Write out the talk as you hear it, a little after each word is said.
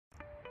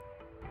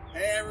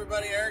Hey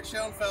everybody, Eric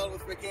Schoenfeld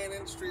with McCann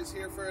Industries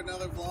here for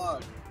another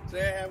vlog.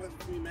 Today I have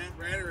with me Matt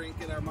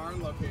Raterink at our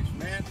Marne location.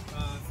 Matt,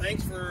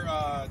 thanks for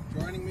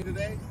joining me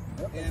today.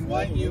 And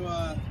why don't you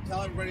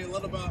tell everybody a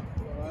little about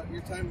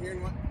your time here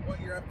and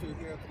what you're up to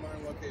here at the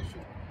Marne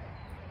location.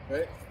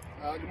 Okay,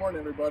 good morning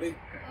everybody.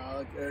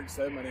 Like Eric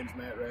said, my name is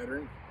Matt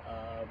Raterink.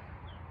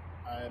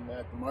 I'm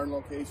at the Marne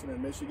location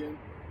in Michigan,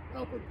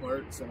 help with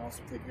parts and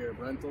also take care of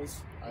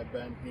rentals. I've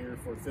been here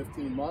for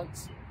 15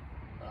 months.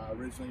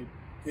 Originally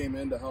came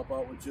in to help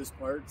out with just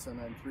parts, and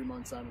then 3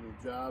 months onto the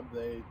job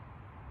they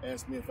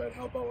asked me if I'd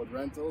help out with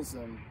rentals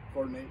and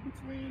coordinate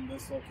between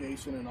this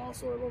location and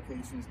also our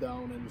locations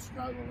down in the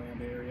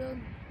Chicagoland area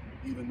and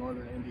even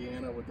northern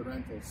Indiana with the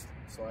rentals.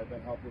 So I've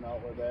been helping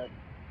out with that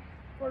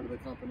part of the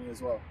company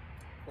as well.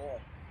 Cool.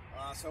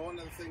 So one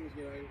of the things,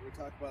 we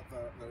talk about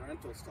the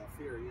rental stuff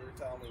here. You were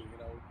telling me,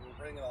 we're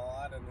bringing a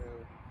lot of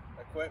new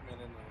equipment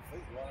into the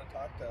fleet. You want to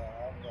talk to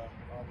all the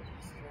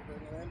pieces we're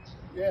bringing in?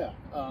 Yeah,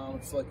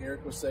 it's like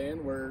Eric was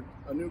saying, we're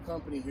a new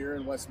company here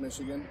in West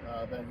Michigan.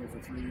 Been here for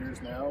 3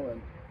 years now,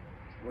 and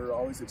we're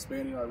always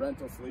expanding our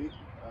rental fleet.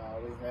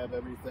 We have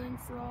everything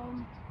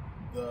from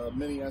the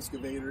mini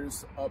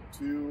excavators up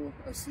to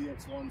a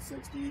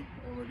CX160,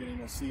 and we're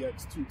getting a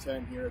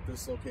CX210 here at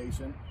this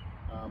location.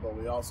 But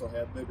we also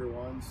have bigger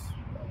ones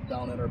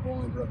down at our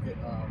Bolingbrook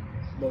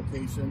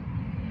location,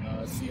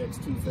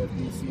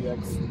 CX250,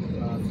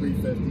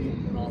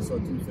 CX350, and also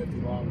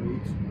 250 long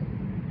reach.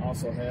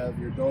 Also have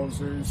your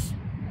dozers,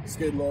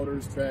 skid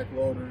loaders, track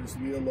loaders,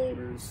 wheel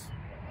loaders,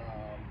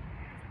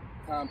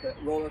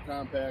 roller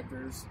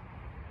compactors,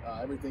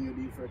 everything you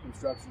need for a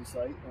construction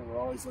site. And we're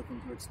always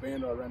looking to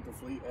expand our rental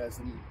fleet as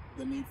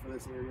the need for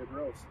this area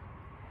grows.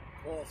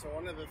 Cool. So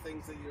one of the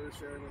things that you were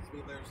sharing with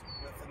me,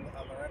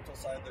 on the rental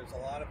side, there's a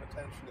lot of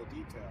attention to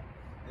detail.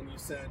 And you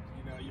said,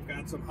 you've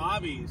got some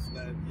hobbies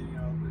that,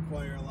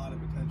 require a lot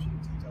of attention to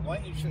detail. Why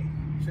don't you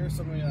share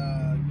some,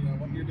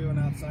 what you're doing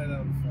outside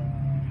of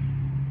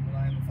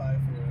 9 to 5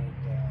 here at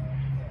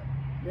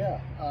McCann?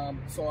 Yeah.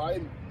 So I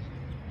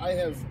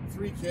have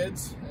 3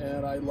 kids,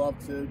 and I love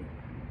to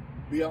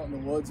be out in the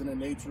woods and in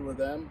nature with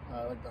them.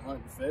 I like to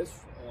hunt and fish,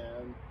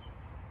 and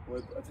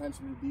with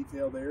attention to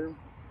detail there,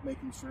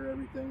 making sure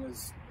everything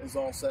is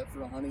all set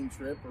for a hunting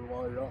trip or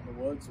while you're out in the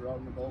woods or out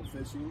in the boat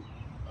fishing.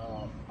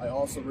 I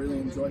also really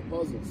enjoy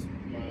puzzles.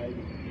 My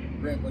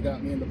grandpa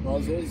got me into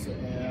puzzles,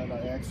 and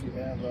I actually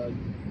have a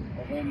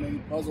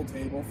homemade puzzle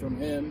table from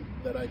him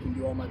that I can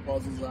do all my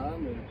puzzles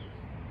on, and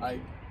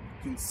I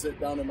can sit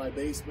down in my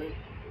basement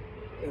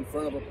in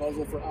front of a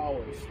puzzle for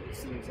hours. It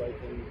seems like,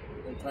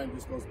 and time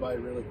just goes by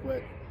really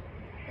quick.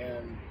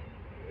 And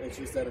it's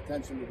just that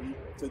attention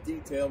to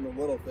detail and the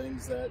little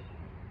things that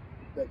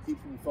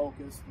keeps me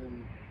focused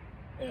and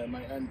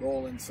my end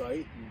goal in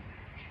sight,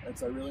 and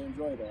I really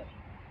enjoy that.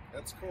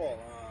 That's cool.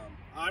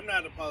 I'm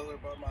not a puzzler,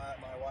 but my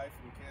wife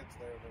and kids,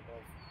 they're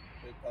both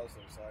big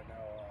puzzlers, so I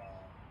know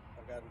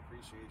I've got an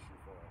appreciation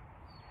for it.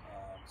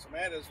 So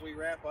Matt, as we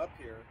wrap up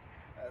here,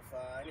 if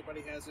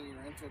anybody has any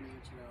rental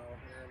needs,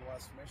 here in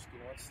West Michigan,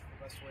 what's the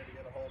best way to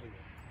get a hold of you?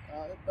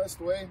 The best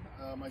way,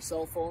 my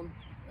cell phone,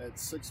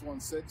 it's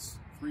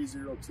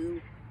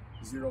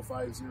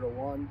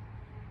 616-302-0501.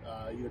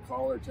 Either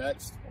call or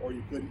text, or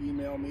you could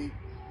email me.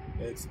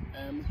 It's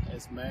M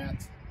as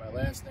Matt, my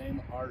last name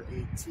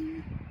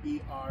Raterink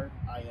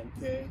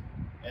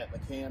at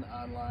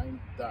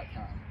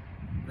McCannonline.com.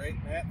 Great,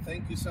 Matt.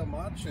 Thank you so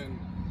much. And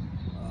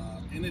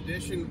in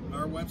addition,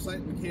 our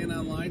website,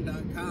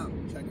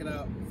 McCannonline.com. Check it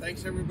out.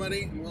 Thanks,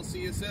 everybody, and we'll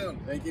see you soon.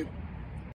 Thank you.